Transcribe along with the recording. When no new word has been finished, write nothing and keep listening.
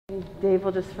Dave,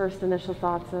 well, just first initial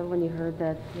thoughts when you heard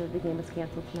that the game was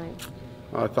canceled tonight.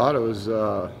 I thought it was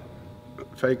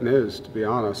fake news, to be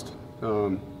honest.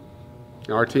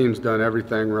 Our team's done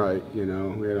everything right. You know,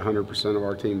 we had 100% of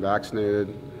our team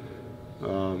vaccinated.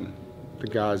 The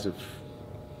guys have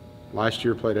last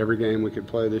year played every game we could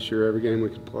play. This year, every game we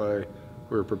could play.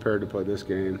 We were prepared to play this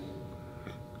game.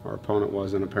 Our opponent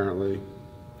wasn't, apparently.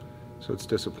 So it's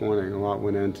disappointing. A lot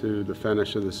went into the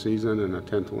finish of the season and a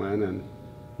 10th win, and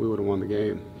we would have won the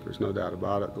game. There's no doubt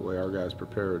about it, the way our guys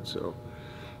prepared. So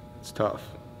it's tough.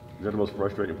 Is that the most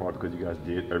frustrating part because you guys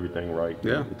did everything right?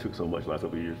 Yeah. It took so much last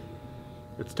couple of years.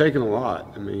 It's taken a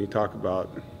lot. I mean, you talk about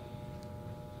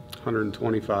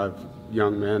 125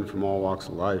 young men from all walks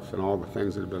of life and all the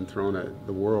things that have been thrown at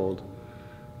the world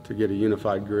to get a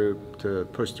unified group, to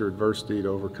push through adversity, to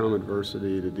overcome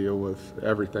adversity, to deal with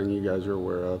everything you guys are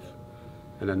aware of,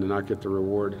 and then to not get the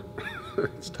reward.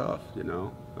 It's tough, you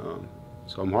know.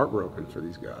 So I'm heartbroken for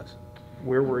these guys.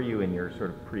 Where were you in your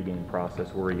sort of pregame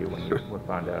process? Where were you when you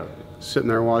found out? Sitting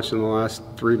there watching the last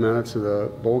 3 minutes of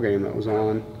the bowl game that was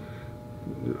on,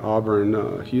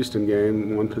 Auburn-Houston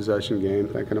game, one possession game,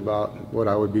 thinking about what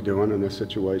I would be doing in this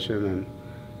situation and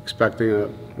expecting a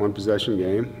one possession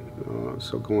game.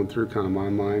 So going through kind of my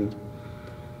mind.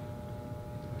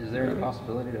 Is there any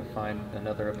possibility to find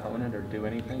another opponent or do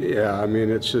anything? Yeah, I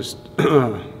mean, it's just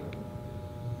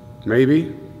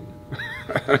maybe.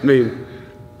 I mean,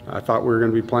 I thought we were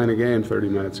going to be playing a game 30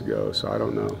 minutes ago, so I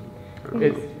don't know.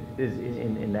 Is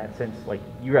in that sense, like,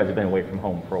 you guys have been away from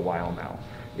home for a while now.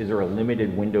 Is there a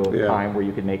limited window of time where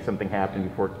you could make something happen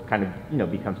before it kind of, you know,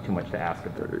 becomes too much to ask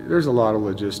of them? There's a lot of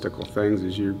logistical things,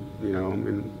 as you know, I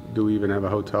mean, do we even have a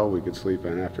hotel we could sleep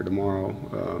in after tomorrow?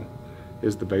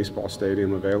 Is the baseball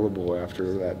stadium available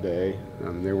after that day?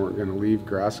 They weren't going to leave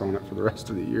grass on it for the rest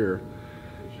of the year.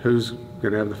 Who's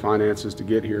going to have the finances to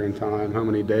get here in time? How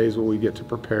many days will we get to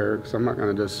prepare? Because I'm not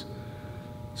going to just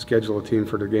schedule a team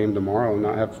for the game tomorrow and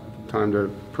not have time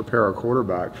to prepare our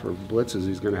quarterback for blitzes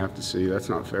he's going to have to see. That's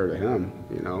not fair to him,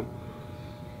 you know.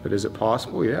 But is it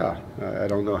possible? Yeah. I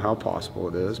don't know how possible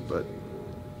it is, but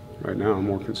right now I'm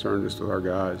more concerned just with our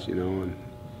guys, you know, and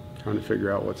trying to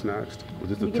figure out what's next. Was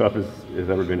this the toughest it's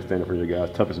ever been to stand up for your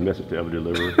guys? Toughest message to ever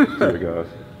deliver to your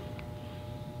guys?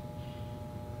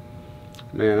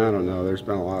 Man, I don't know. There's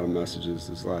been a lot of messages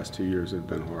these last 2 years that have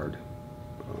been hard.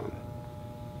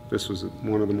 This was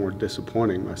one of the more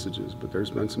disappointing messages, but there's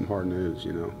been some hard news,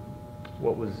 you know.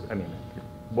 What was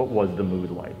the mood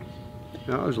like?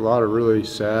 You know, there's a lot of really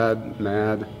sad,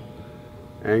 mad,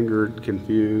 angered,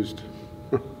 confused.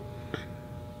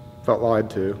 Felt lied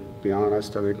to be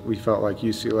honest. I think we felt like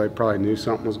UCLA probably knew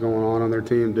something was going on their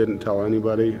team, didn't tell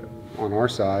anybody on our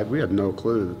side. We had no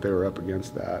clue that they were up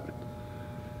against that.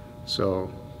 So,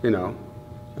 you know,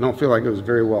 I don't feel like it was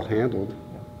very well handled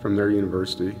from their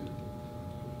university.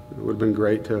 It would have been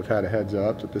great to have had a heads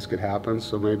up that this could happen,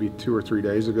 so maybe 2 or 3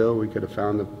 days ago we could have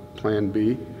found a plan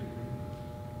B.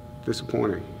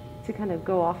 Disappointing. To kind of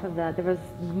go off of that, there was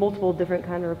multiple different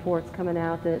kind of reports coming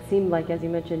out that it seemed like, as you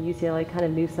mentioned, UCLA kind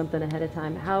of knew something ahead of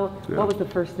time. What was the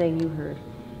first thing you heard?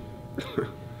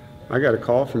 I got a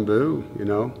call from Boo, you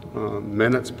know,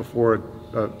 minutes before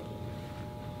a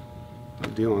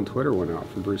deal on Twitter went out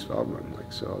from Bruce Feldman.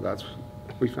 Like, so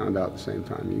we found out at the same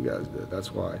time you guys did.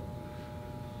 That's why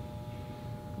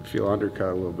I feel undercut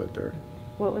a little bit there.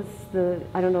 What was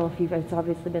I don't know if it's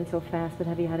obviously been so fast, but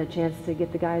have you had a chance to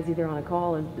get the guys either on a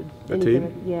call? The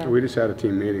team? Yeah. We just had a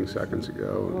team meeting seconds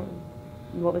ago.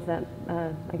 What was that,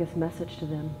 I guess, message to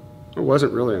them? It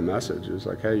wasn't really a message. It was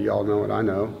like, hey, y'all know what I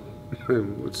know.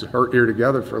 Let's hurt here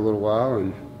together for a little while.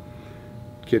 And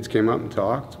kids came up and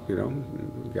talked, you know.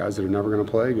 Guys that are never going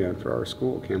to play again for our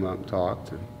school came up and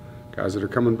talked. And guys that are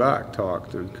coming back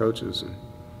talked, and coaches, and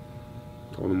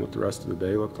told them what the rest of the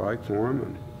day looked like for them,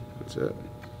 and that's it.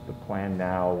 The plan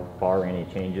now, bar any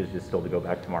changes, is still to go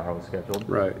back tomorrow as scheduled?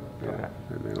 Right, yeah. Okay.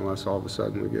 And then unless all of a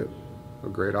sudden we get a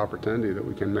great opportunity that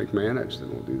we can make manage,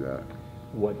 then we'll do that.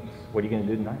 What are you going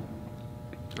to do tonight?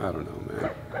 I don't know,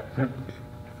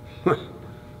 man.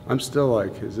 I'm still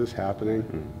like, is this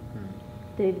happening?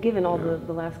 Dave, given all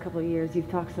the last couple of years, you've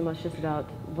talked so much just about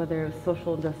whether it's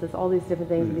social injustice, all these different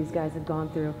things that these guys have gone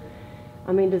through.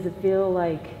 I mean, does it feel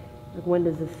like when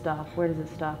does this stop? Where does it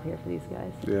stop here for these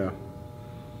guys? Yeah.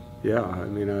 Yeah, I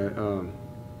mean,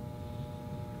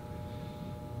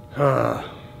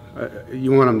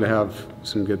 you want them to have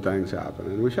some good things happen.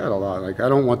 And we've had a lot. Like, I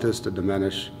don't want this to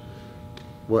diminish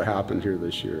what happened here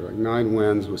this year. Like, 9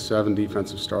 wins with 7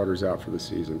 defensive starters out for the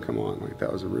season. Come on, like,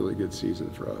 that was a really good season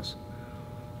for us.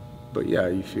 But yeah,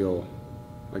 you feel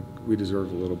like we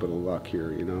deserve a little bit of luck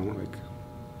here, you know? Like,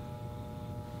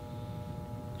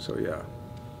 So yeah.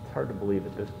 It's hard to believe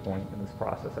at this point in this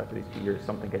process, after these 2 years,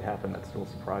 something could happen that still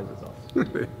surprises us.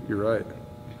 You're right.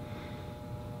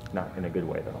 Not in a good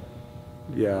way, though.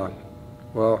 Yeah.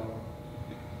 Well,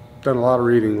 done a lot of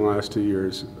reading the last 2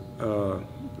 years.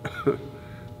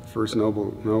 First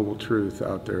noble truth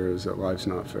out there is that life's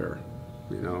not fair,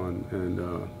 you know, and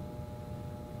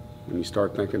when you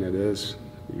start thinking it is,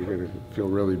 you're going to feel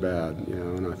really bad, you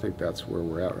know, and I think that's where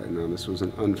we're at right now. This was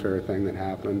an unfair thing that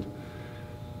happened,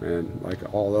 and like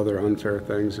all other unfair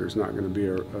things, there's not going to be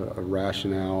a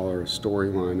rationale or a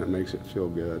storyline that makes it feel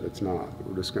good. It's not.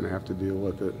 We're just going to have to deal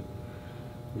with it,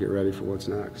 get ready for what's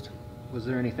next. Was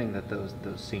there anything that those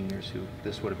seniors who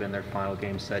this would have been their final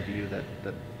game said to you that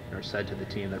or said to the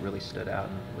team that really stood out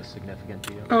and was significant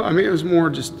to you? Oh, I mean, it was more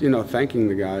just, you know, thanking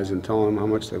the guys and telling them how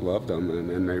much they loved them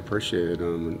and they appreciated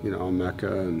them. And, you know,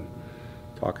 Mecca and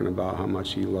talking about how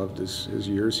much he loved his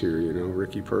years here, you know,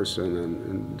 Ricky Person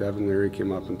and Devin Leary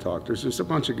came up and talked. There's just a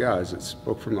bunch of guys that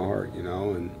spoke from the heart, you know,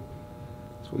 and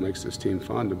that's what makes this team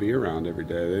fun to be around every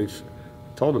day. They've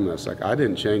told them this, like, I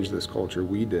didn't change this culture,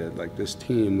 we did. Like, this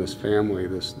team, this family,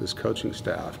 this coaching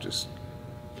staff just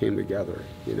came together,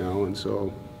 you know, and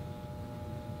so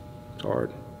it's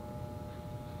hard.